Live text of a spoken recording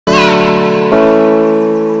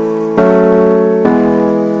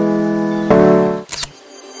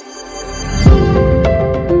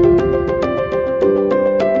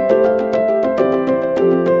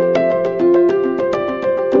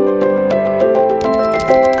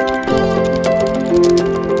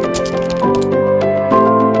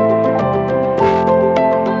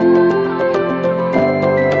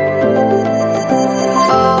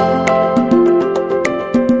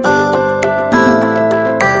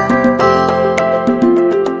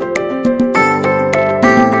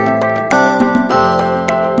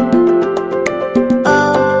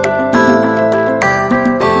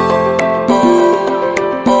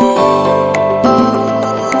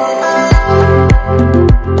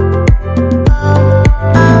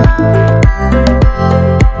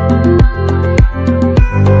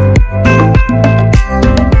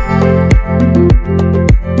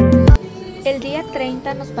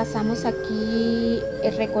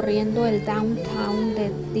recorriendo el downtown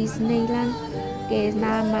de Disneyland, que es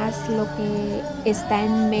nada más lo que está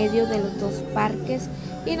en medio de los dos parques,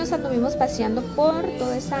 y nos anduvimos paseando por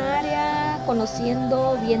toda esa área,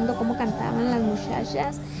 conociendo, viendo cómo cantaban las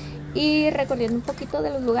muchachas y recorriendo un poquito de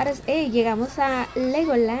los lugares. Llegamos a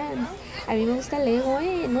Legoland. A mí me gusta el Lego,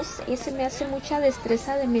 no sé, se me hace mucha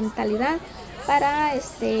destreza de mentalidad para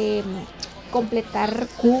completar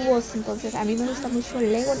cubos, entonces a mí me gusta mucho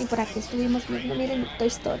el Lego. Y por aquí estuvimos viendo, miren, Toy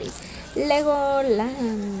Story,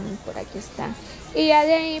 Legoland, por aquí está. Y ya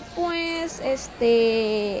de ahí pues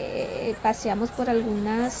paseamos por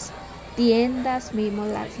algunas tiendas, vimos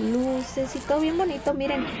las luces y todo bien bonito,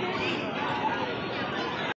 miren.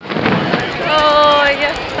 Oh, ya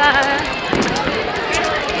está.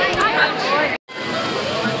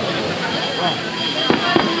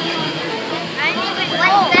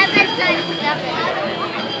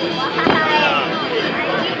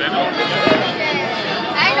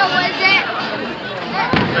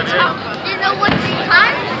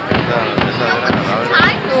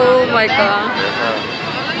 Oh my god.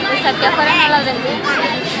 Pues aquí afuera no las venden.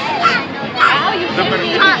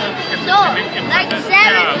 No, like 7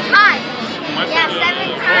 times. Yeah,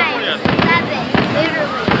 7 times. 7,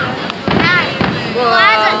 literally. 9. Wow.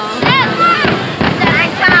 7 times.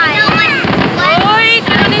 ¡Uy,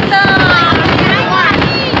 qué bonito!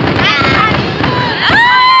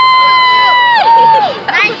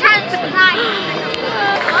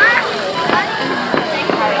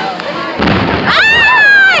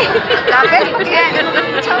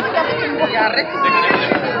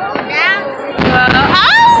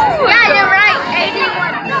 Yeah, you're right.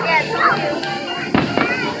 81. Yeah, thank you.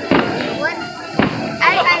 What? I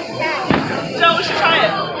said. So we should try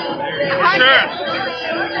it. Sure.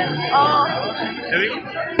 Oh.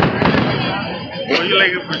 Oh, you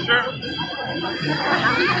like it for sure?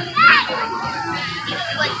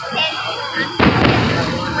 Like 10.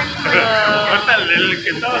 Ahorita el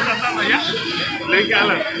que estaba cantando allá, le dije a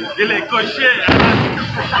Alan, dile coche,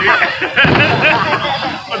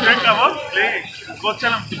 cuando venga vos, le dije, go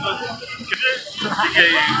tell him, que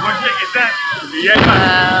coche que está, y ya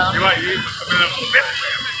iba, y me lo vete,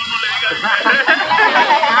 no le digas.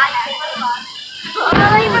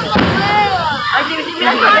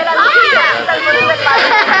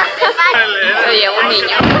 Oye, un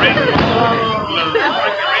niño.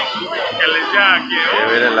 Que le decía que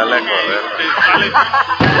ver el ala correr.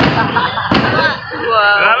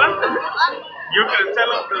 Wow. Alan, you can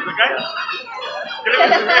tell him to the guy. Creo que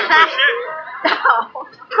se ve el coche.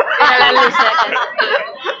 Era la luz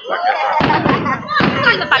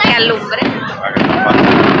para que alumbre. Para que no pase.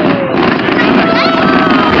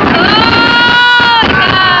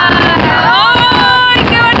 ¡Ay,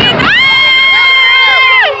 qué bonito!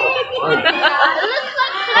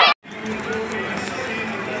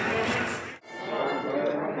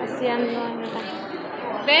 Paseando.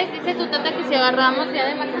 ¿Ves? Dice tu tata que si agarramos ya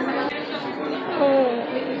de matrimonio. Oh,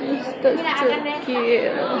 está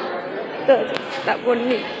todo está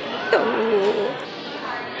bonito. Todo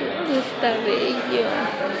está bello.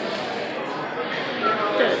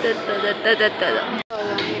 Todo.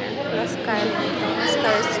 Miren, las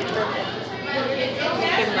cabecitas de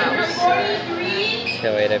Mickey Mouse. Se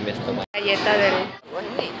va a ir a mi estómago. Galleta del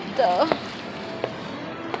bonito.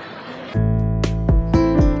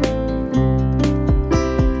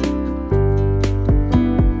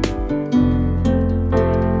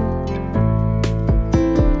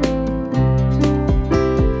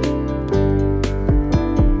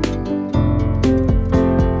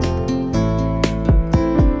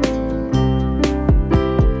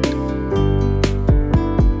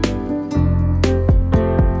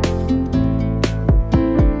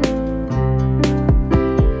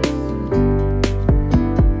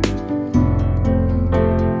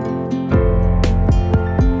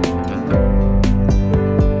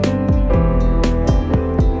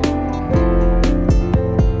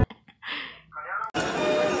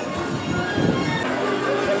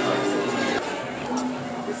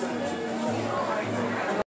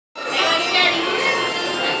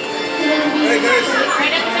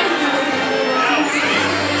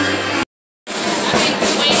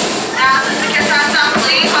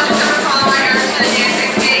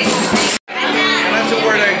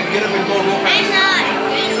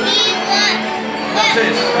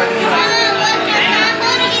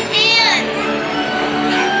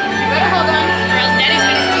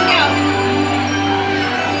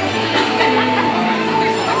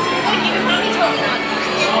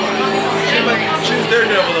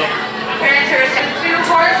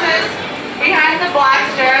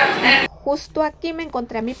 Justo aquí me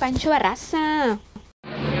encontré a mi Pancho Barraza.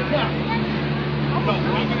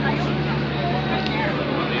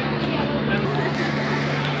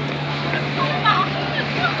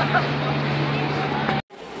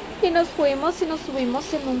 nos fuimos y nos subimos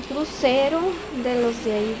en un crucero de los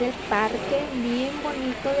de ahí del parque, bien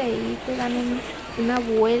bonito de ahí, te dan una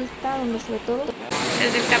vuelta donde se ve todo.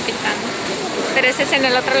 Es del capitán, pero ese es en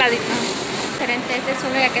el otro ladito, diferente, este es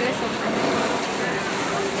uno y aquel es otro.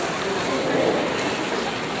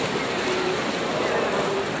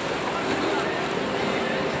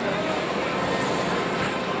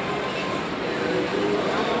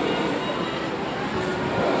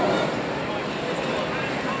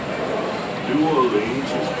 New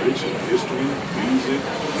Orleans is rich in history, music,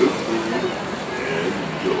 good food, and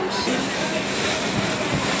ghosts.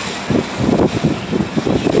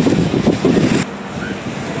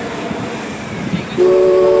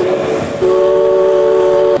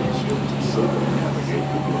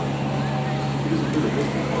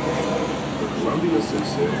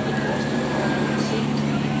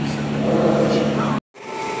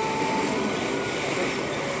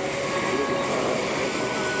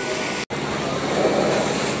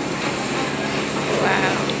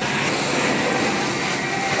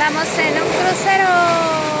 Estamos en un crucero.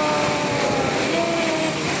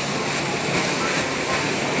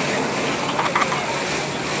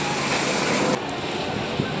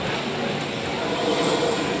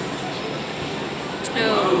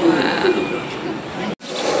 Oh, wow.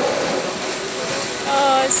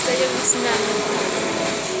 Oh, estoy emocionada.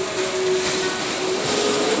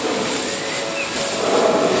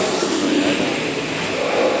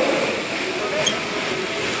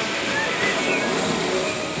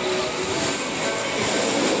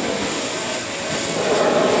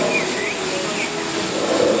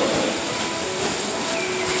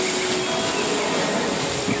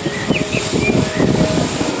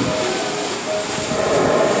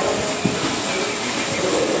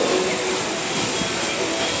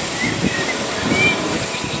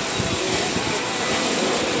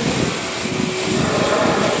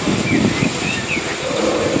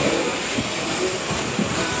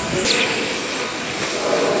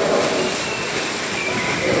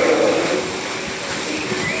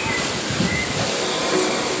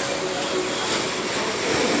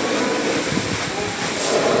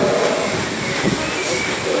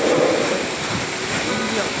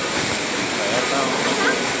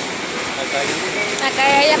 Acá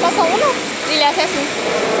ya pasó uno y le hace así.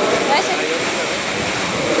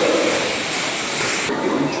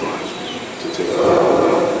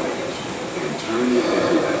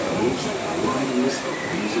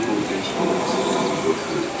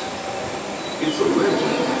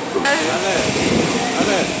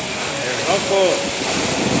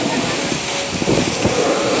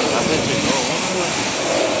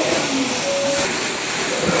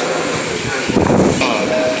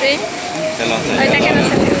 ¿Sí? Ahorita que no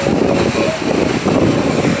se ve.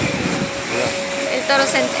 El toro,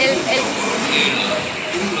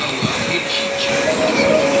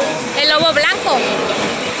 el lobo blanco.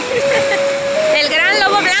 El gran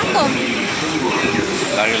lobo blanco.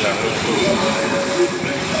 El águila.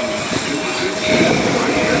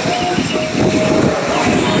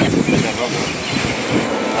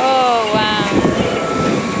 Oh, wow.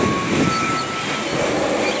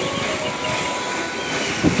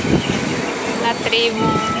 La tribu.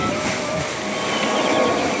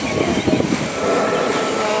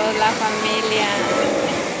 Oh, la familia.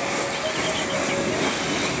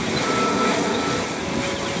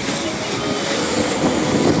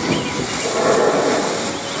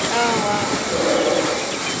 Oh, wow.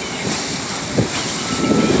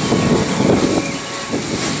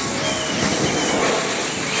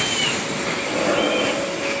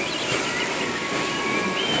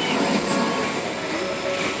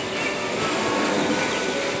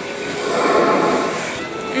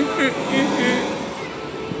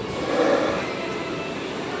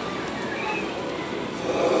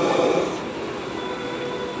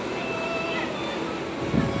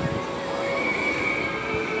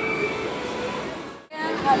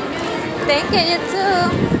 Thank you, you too.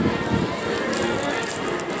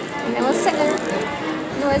 Tenemos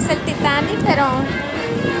no es el Titanic, pero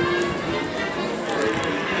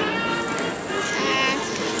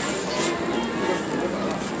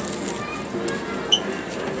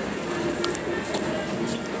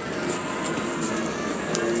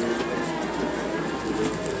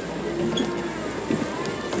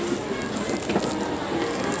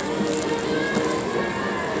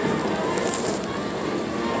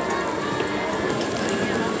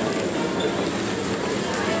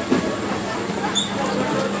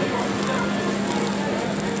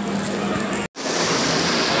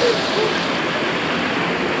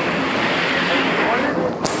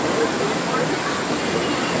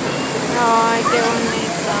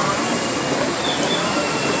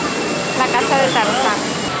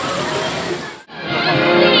zarzar.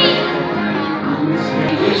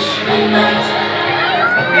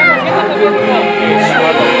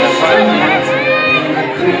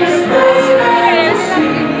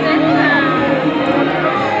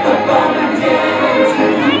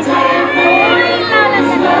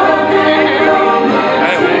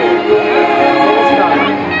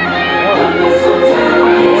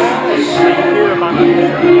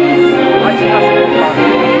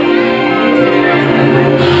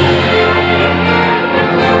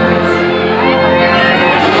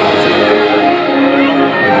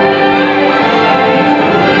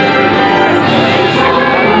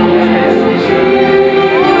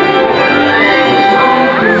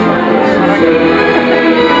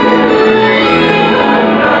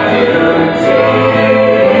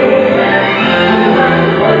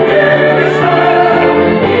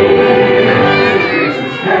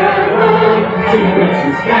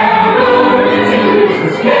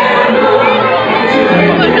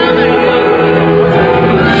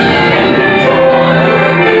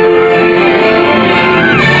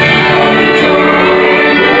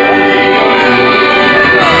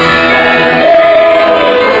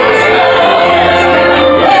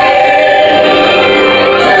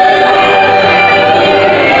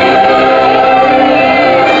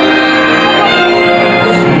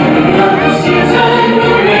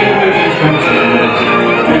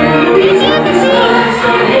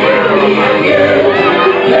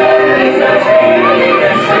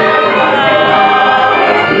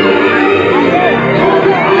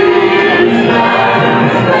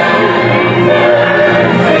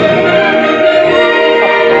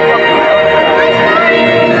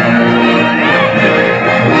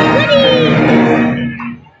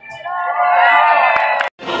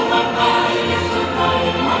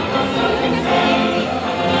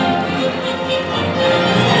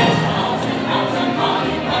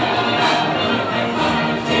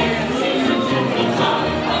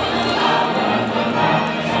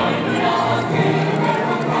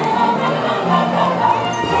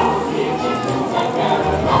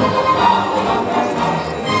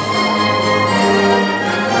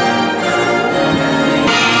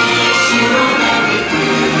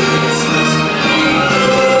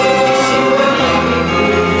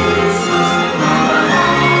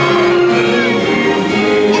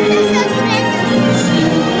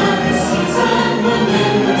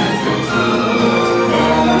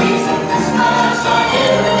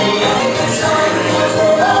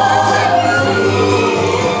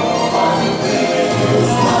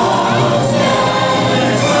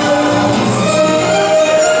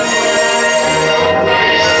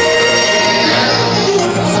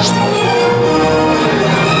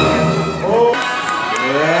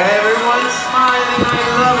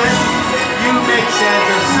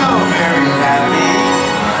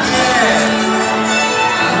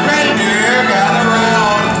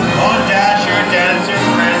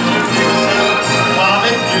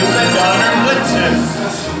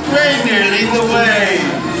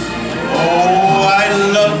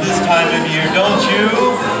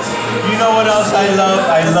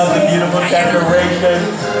 I love the beautiful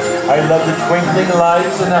decorations. I love the twinkling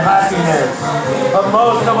lights and the happiness. But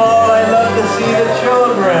most of all, I love to see the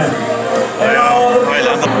children. And all the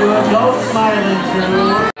beautiful adults smiling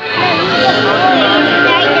too.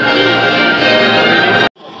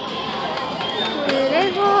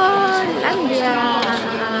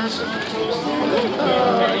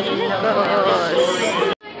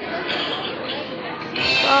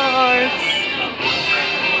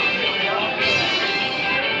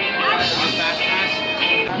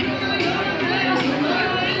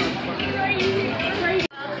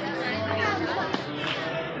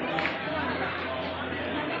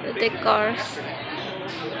 De cars,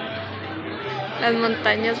 las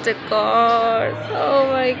montañas de cars. Oh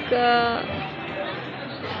my god.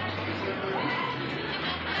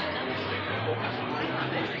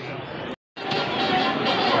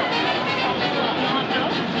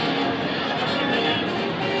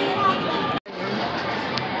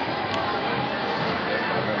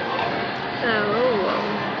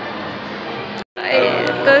 Ay,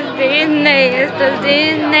 esto es Disney, esto es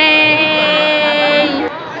Disney.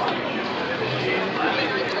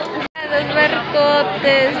 Dos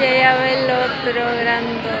barcotes y allá va el otro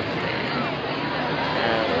grandote.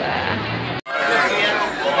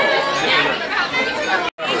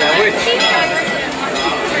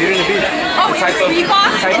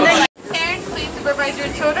 Parents, please supervise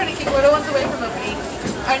your children and keep little ones away from opening.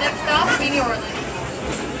 Our next stop, New Orleans.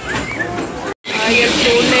 Ay, el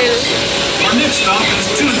túnel. Our next stop is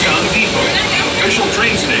Toontown Depot. official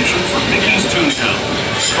train station for Mickey's Toontown.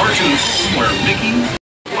 Cartoon home where Mickey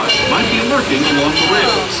might be lurking along the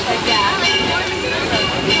rails.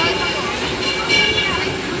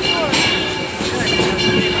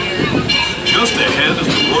 Just ahead is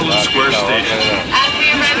the Portland Square Station. As we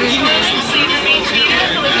arrive at Portland, please remain seated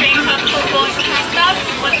until the train comes to a going stop.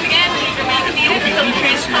 Once again, please remain seated until the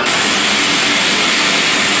train comes.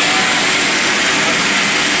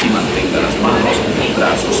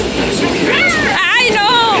 ¡Ay, no!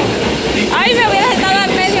 ¡Ay, me hubiera estado al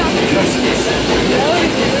medio!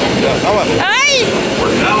 ¡Ay!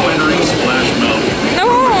 We're now entering Splash Mountain. ¡No!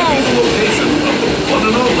 The location of the one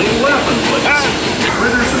and only Laughing Place.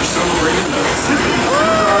 Critters are celebrating the zippity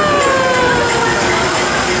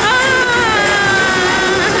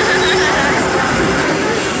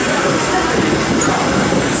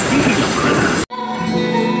Speaking of critters.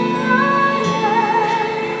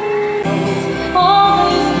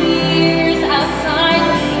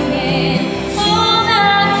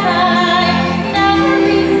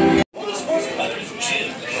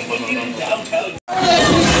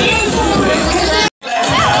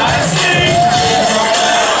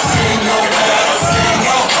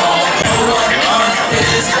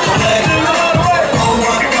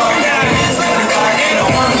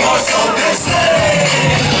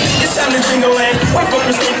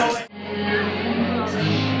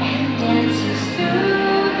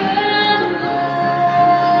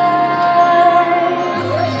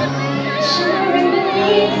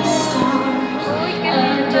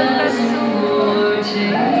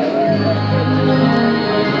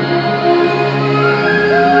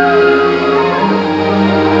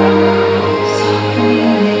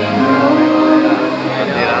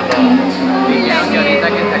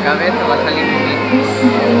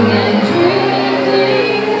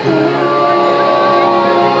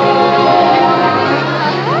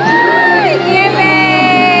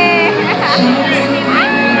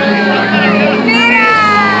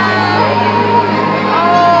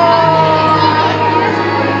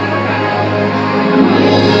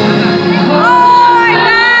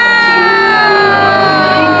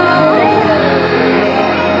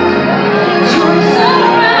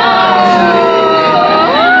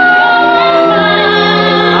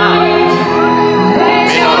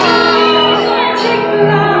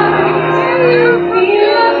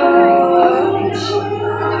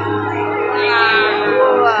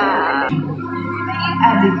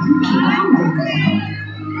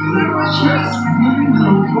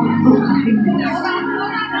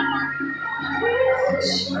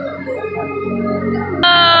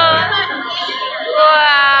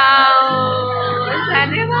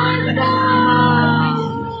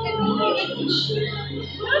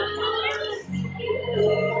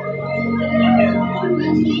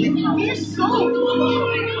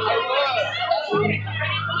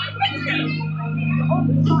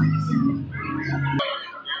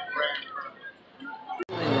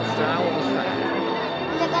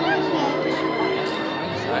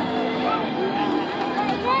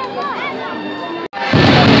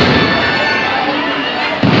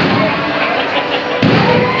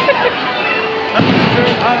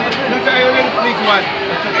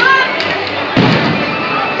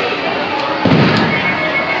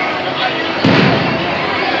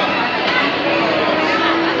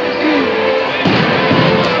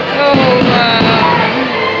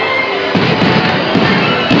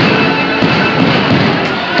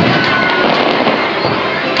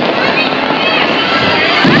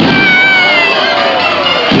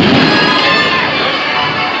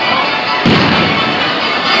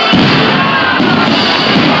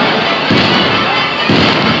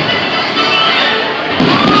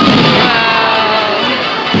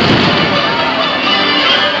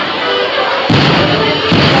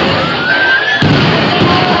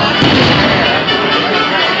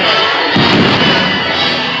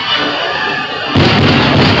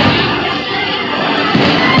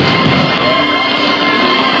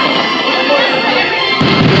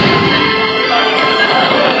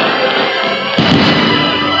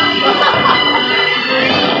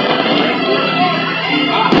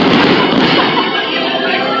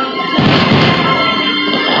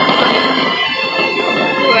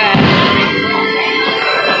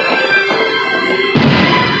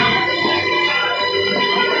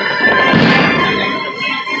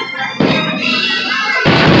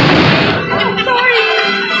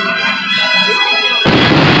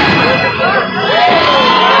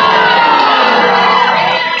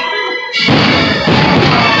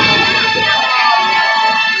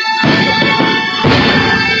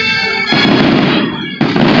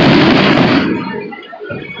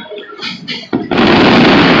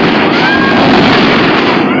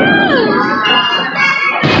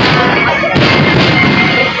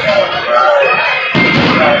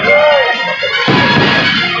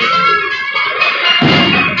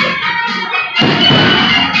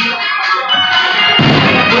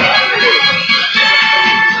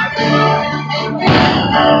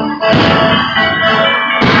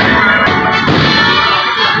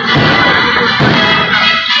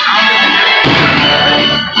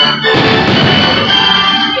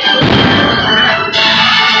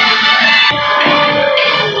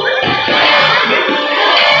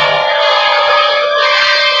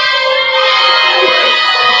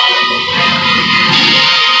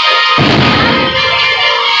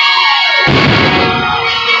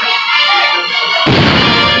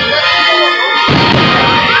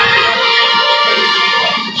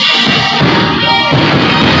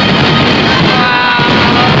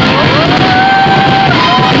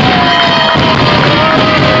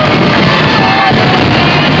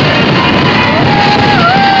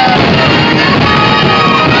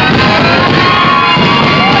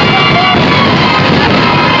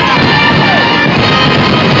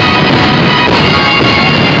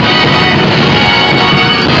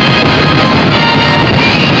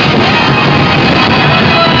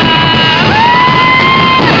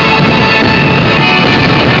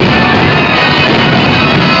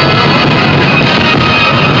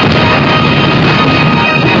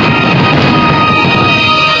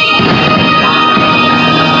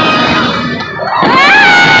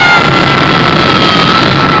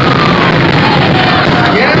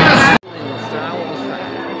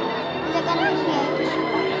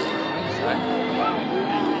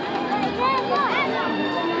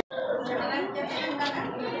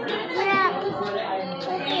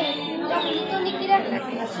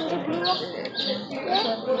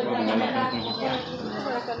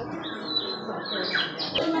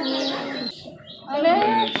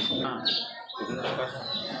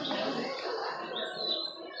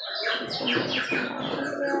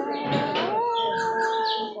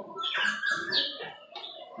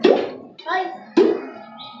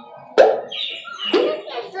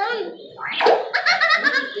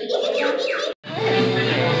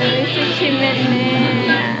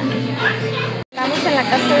 Estamos en la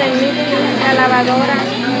casa del Mickey, la lavadora.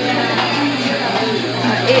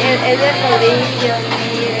 Y es de rodillo,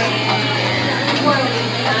 miren.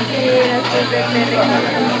 Mira, súper rico.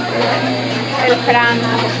 El Fran.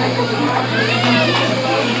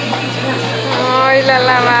 Ay, la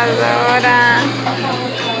lavadora.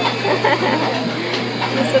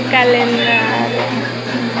 Su calendario.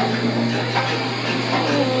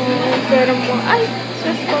 Qué hermoso. Ay, su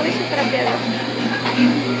escoba y su trapeador.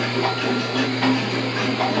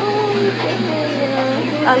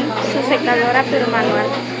 Ay, su secadora pero manual.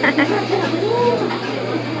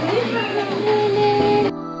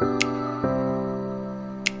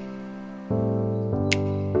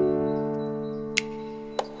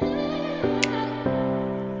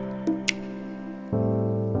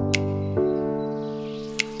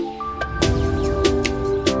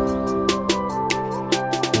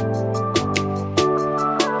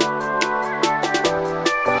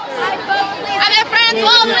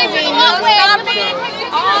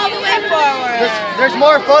 There's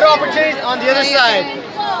more photo opportunities on the other side.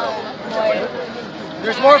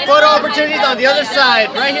 There's more photo opportunities on the other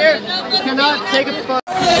side. Right here, you cannot take a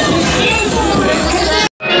photo.